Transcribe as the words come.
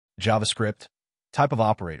JavaScript, type of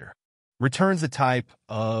operator, returns the type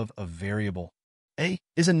of a variable. A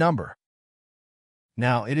is a number.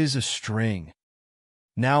 Now it is a string.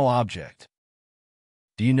 Now object.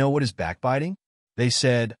 Do you know what is backbiting? They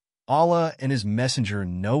said, Allah and his messenger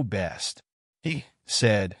know best. He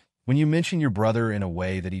said, when you mention your brother in a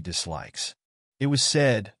way that he dislikes. It was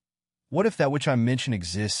said, what if that which I mention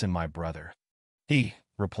exists in my brother? He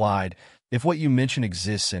replied, if what you mention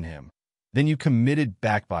exists in him, then you committed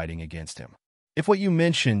backbiting against him. If what you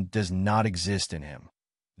mention does not exist in him,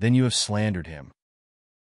 then you have slandered him.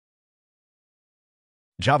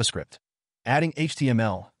 JavaScript. Adding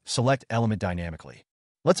HTML, select element dynamically.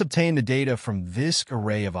 Let's obtain the data from this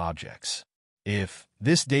array of objects. If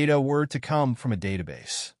this data were to come from a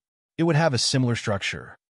database, it would have a similar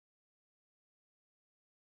structure.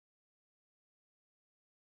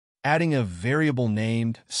 Adding a variable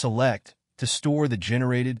named select to store the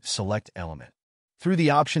generated select element. Through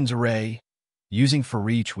the options array, using for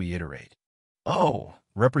each we iterate. O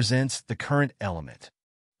represents the current element.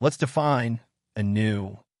 Let's define a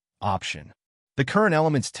new option. The current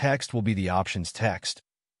element's text will be the option's text,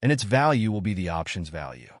 and its value will be the option's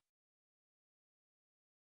value.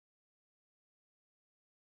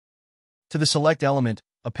 To the select element,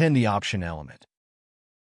 append the option element.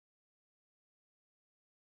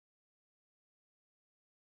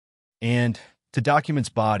 And to document's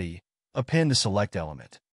body, append the select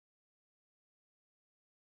element.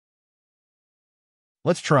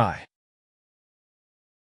 Let's try.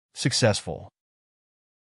 Successful.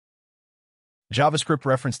 JavaScript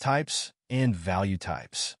reference types and value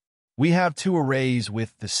types. We have two arrays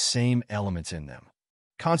with the same elements in them.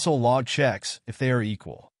 Console log checks if they are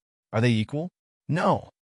equal. Are they equal? No.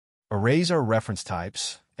 Arrays are reference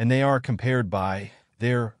types, and they are compared by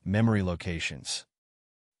their memory locations.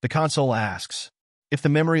 The console asks if the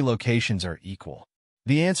memory locations are equal.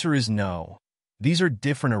 The answer is no. These are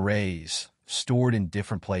different arrays, stored in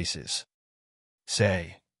different places.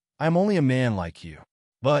 Say, I am only a man like you,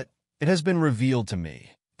 but it has been revealed to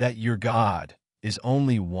me that your God is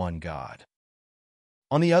only one God.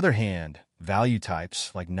 On the other hand, value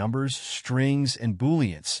types like numbers, strings, and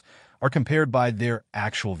booleans are compared by their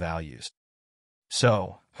actual values.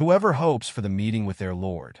 So, whoever hopes for the meeting with their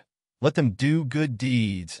Lord, let them do good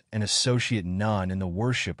deeds and associate none in the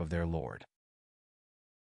worship of their Lord.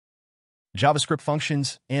 JavaScript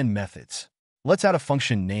functions and methods. Let's add a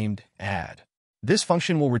function named add. This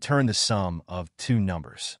function will return the sum of two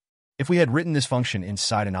numbers. If we had written this function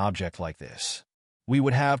inside an object like this, we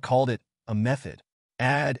would have called it a method.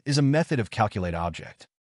 Add is a method of calculate object.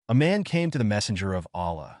 A man came to the messenger of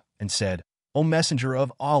Allah and said, O messenger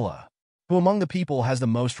of Allah, who among the people has the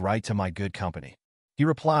most right to my good company? He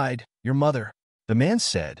replied, your mother. The man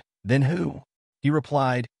said, then who? He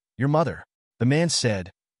replied, your mother. The man said,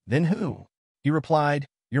 then who? He replied,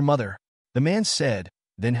 your mother. The man said,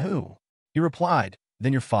 then who? He replied,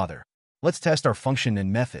 then your father. Let's test our function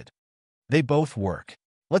and method. They both work.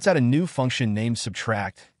 Let's add a new function named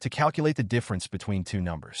subtract to calculate the difference between two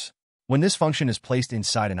numbers. When this function is placed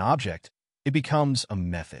inside an object, it becomes a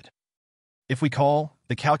method. If we call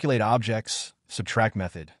the calculate objects subtract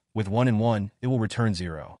method with 1 and 1, it will return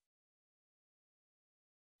 0.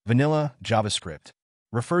 Vanilla JavaScript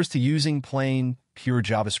refers to using plain, pure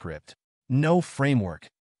JavaScript. No framework,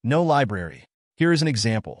 no library. Here is an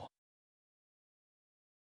example.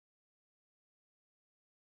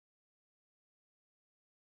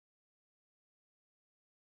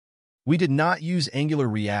 We did not use Angular,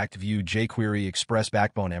 React, Vue, jQuery, Express,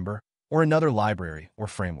 Backbone, Ember, or another library or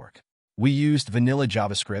framework. We used vanilla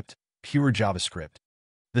JavaScript, pure JavaScript.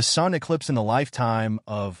 The sun eclipsed in the lifetime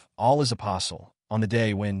of Allah's apostle on the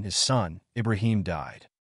day when his son, Ibrahim, died.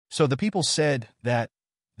 So the people said that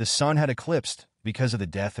the sun had eclipsed because of the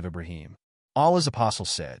death of Ibrahim. Allah's apostle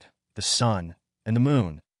said, the sun and the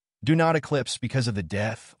moon do not eclipse because of the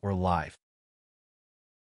death or life.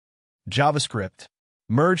 JavaScript.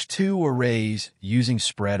 Merge two arrays using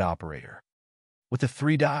spread operator. With the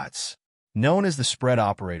 3 dots, known as the spread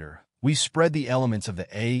operator, we spread the elements of the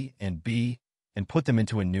A and B and put them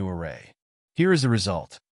into a new array. Here is the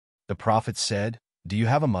result. The prophet said, do you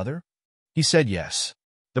have a mother? He said yes.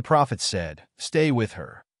 The prophet said, stay with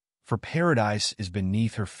her, for paradise is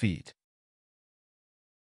beneath her feet.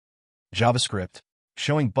 JavaScript,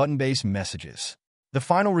 showing button-based messages. The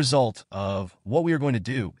final result of what we are going to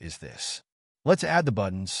do is this. Let's add the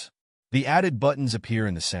buttons. The added buttons appear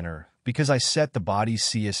in the center because I set the body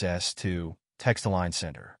CSS to text-align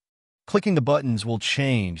center. Clicking the buttons will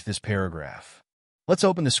change this paragraph. Let's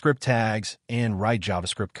open the script tags and write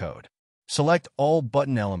JavaScript code. Select all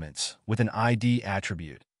button elements with an ID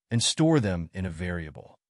attribute and store them in a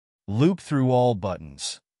variable. Loop through all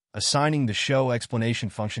buttons, assigning the show explanation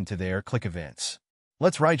function to their click events.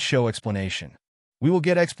 Let's write show explanation. We will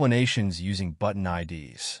get explanations using button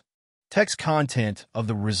IDs. Text content of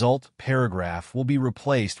the result paragraph will be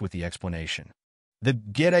replaced with the explanation. The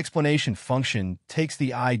getExplanation function takes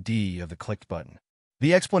the ID of the clicked button.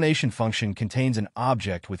 The explanation function contains an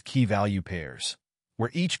object with key-value pairs,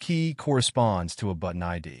 where each key corresponds to a button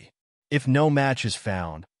ID. If no match is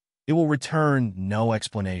found, it will return no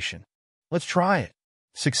explanation. Let's try it.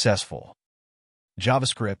 Successful.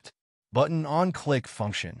 JavaScript, button onClick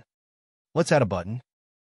function. Let's add a button.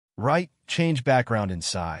 Write change background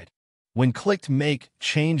inside. When clicked, make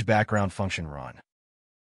change background function run.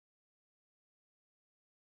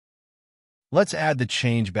 Let's add the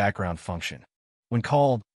change background function. When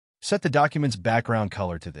called, set the document's background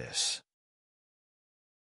color to this.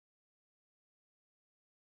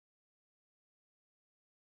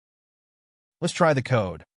 Let's try the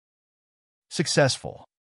code. Successful.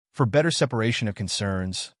 For better separation of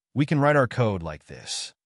concerns, we can write our code like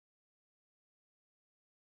this.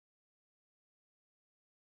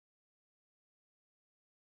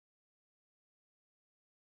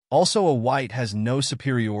 Also, a white has no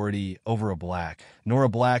superiority over a black, nor a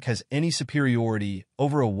black has any superiority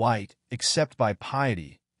over a white except by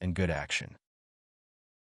piety and good action.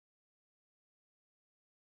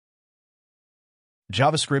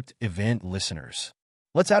 JavaScript event listeners.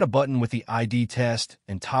 Let's add a button with the ID test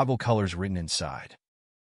and toggle colors written inside.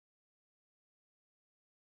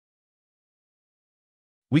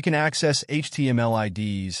 We can access HTML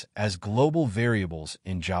IDs as global variables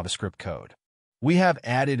in JavaScript code. We have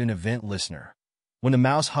added an event listener. When the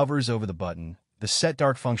mouse hovers over the button, the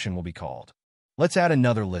setDark function will be called. Let's add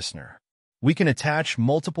another listener. We can attach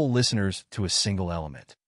multiple listeners to a single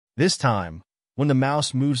element. This time, when the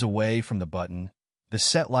mouse moves away from the button, the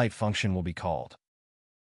setLight function will be called.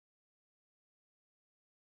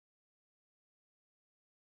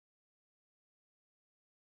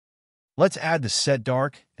 Let's add the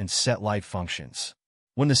setDark and setLight functions.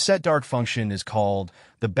 When the setDark function is called,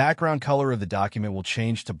 the background color of the document will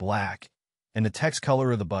change to black, and the text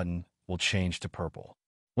color of the button will change to purple.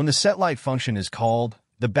 When the setLight function is called,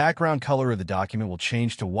 the background color of the document will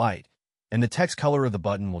change to white, and the text color of the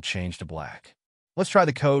button will change to black. Let's try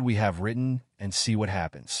the code we have written and see what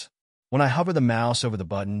happens. When I hover the mouse over the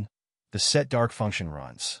button, the setDark function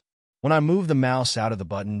runs. When I move the mouse out of the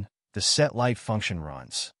button, the setLight function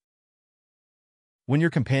runs. When your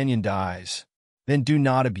companion dies, then do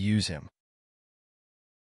not abuse him.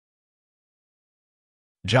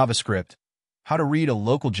 JavaScript, how to read a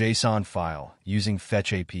local JSON file using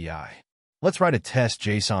Fetch API. Let's write a test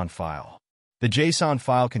JSON file. The JSON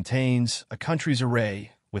file contains a countries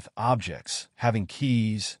array with objects having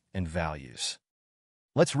keys and values.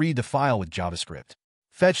 Let's read the file with JavaScript.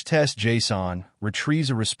 Fetch test JSON retrieves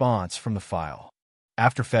a response from the file.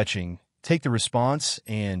 After fetching, take the response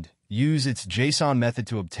and use its JSON method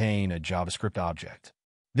to obtain a JavaScript object.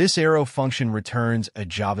 This arrow function returns a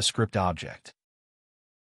JavaScript object.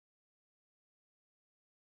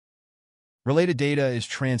 Related data is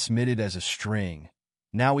transmitted as a string.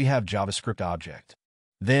 Now we have JavaScript object.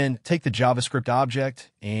 Then take the JavaScript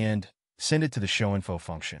object and send it to the showInfo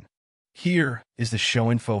function. Here is the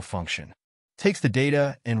showInfo function. Takes the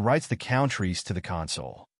data and writes the countries to the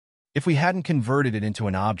console. If we hadn't converted it into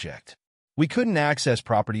an object, we couldn't access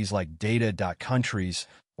properties like data.countries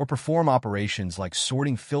or perform operations like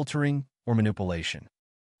sorting, filtering, or manipulation.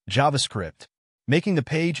 JavaScript, making the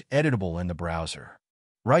page editable in the browser.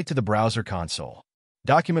 Write to the browser console.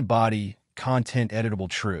 Document body, content editable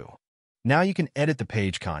true. Now you can edit the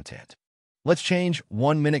page content. Let's change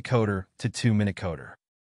 1-minute coder to 2-minute coder.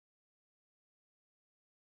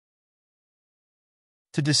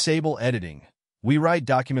 To disable editing, we write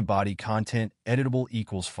document body content editable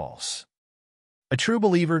equals false. A true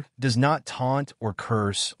believer does not taunt or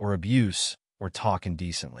curse or abuse or talk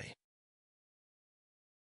indecently.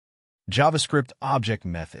 JavaScript object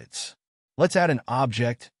methods. Let's add an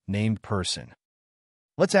object named person.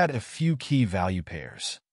 Let's add a few key value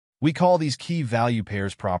pairs. We call these key value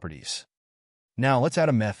pairs properties. Now let's add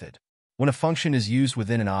a method. When a function is used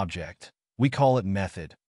within an object, we call it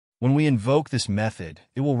method. When we invoke this method,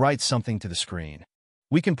 it will write something to the screen.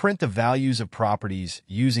 We can print the values of properties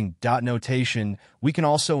using dot notation. We can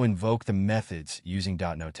also invoke the methods using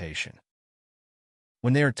dot notation.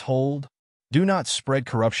 When they are told, "Do not spread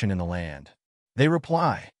corruption in the land," they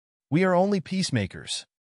reply, "We are only peacemakers."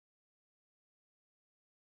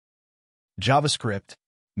 JavaScript,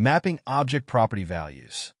 mapping object property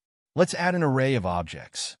values. Let's add an array of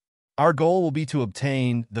objects. Our goal will be to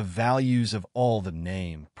obtain the values of all the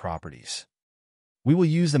name properties. We will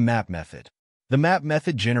use the map method. The map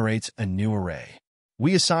method generates a new array.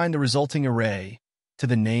 We assign the resulting array to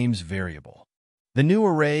the names variable. The new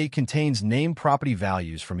array contains name property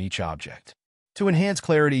values from each object. To enhance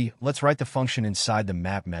clarity, let's write the function inside the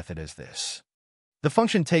map method as this. The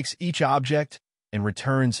function takes each object and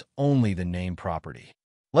returns only the name property.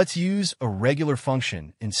 Let's use a regular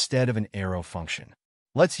function instead of an arrow function.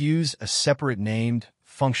 Let's use a separate named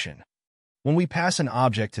function. When we pass an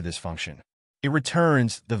object to this function, it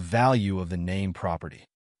returns the value of the name property.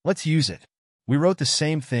 Let's use it. We wrote the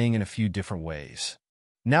same thing in a few different ways.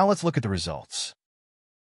 Now let's look at the results.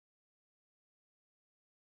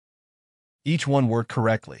 Each one worked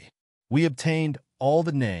correctly. We obtained all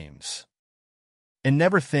the names. And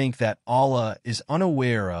never think that Allah is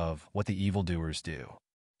unaware of what the evildoers do.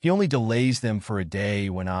 He only delays them for a day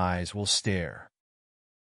when eyes will stare.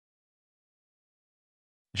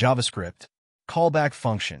 JavaScript callback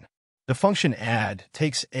function. The function add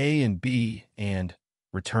takes A and B and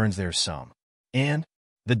returns their sum. And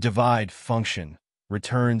the divide function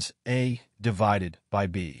returns A divided by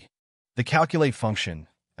B. The calculate function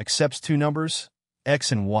accepts two numbers,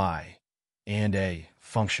 x and y, and a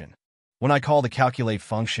function. When I call the calculate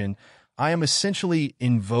function, I am essentially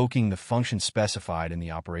invoking the function specified in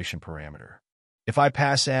the operation parameter. If I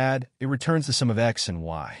pass add, it returns the sum of x and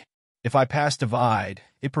y. If I pass divide,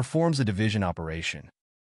 it performs a division operation.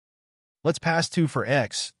 Let's pass 2 for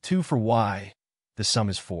x, 2 for y. The sum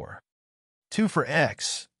is 4. 2 for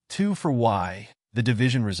x, 2 for y. The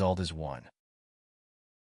division result is 1.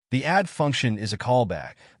 The add function is a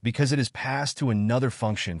callback because it is passed to another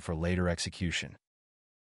function for later execution.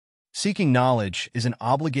 Seeking knowledge is an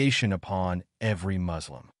obligation upon every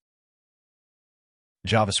Muslim.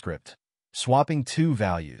 JavaScript. Swapping two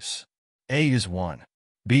values. A is 1.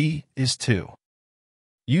 B is 2.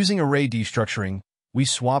 Using array destructuring, we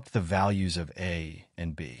swapped the values of A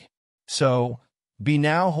and B. So, B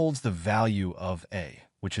now holds the value of A,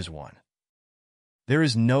 which is 1. There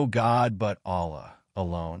is no God but Allah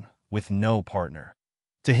alone, with no partner.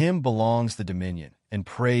 To him belongs the dominion, and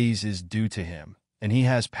praise is due to him, and he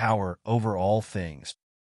has power over all things.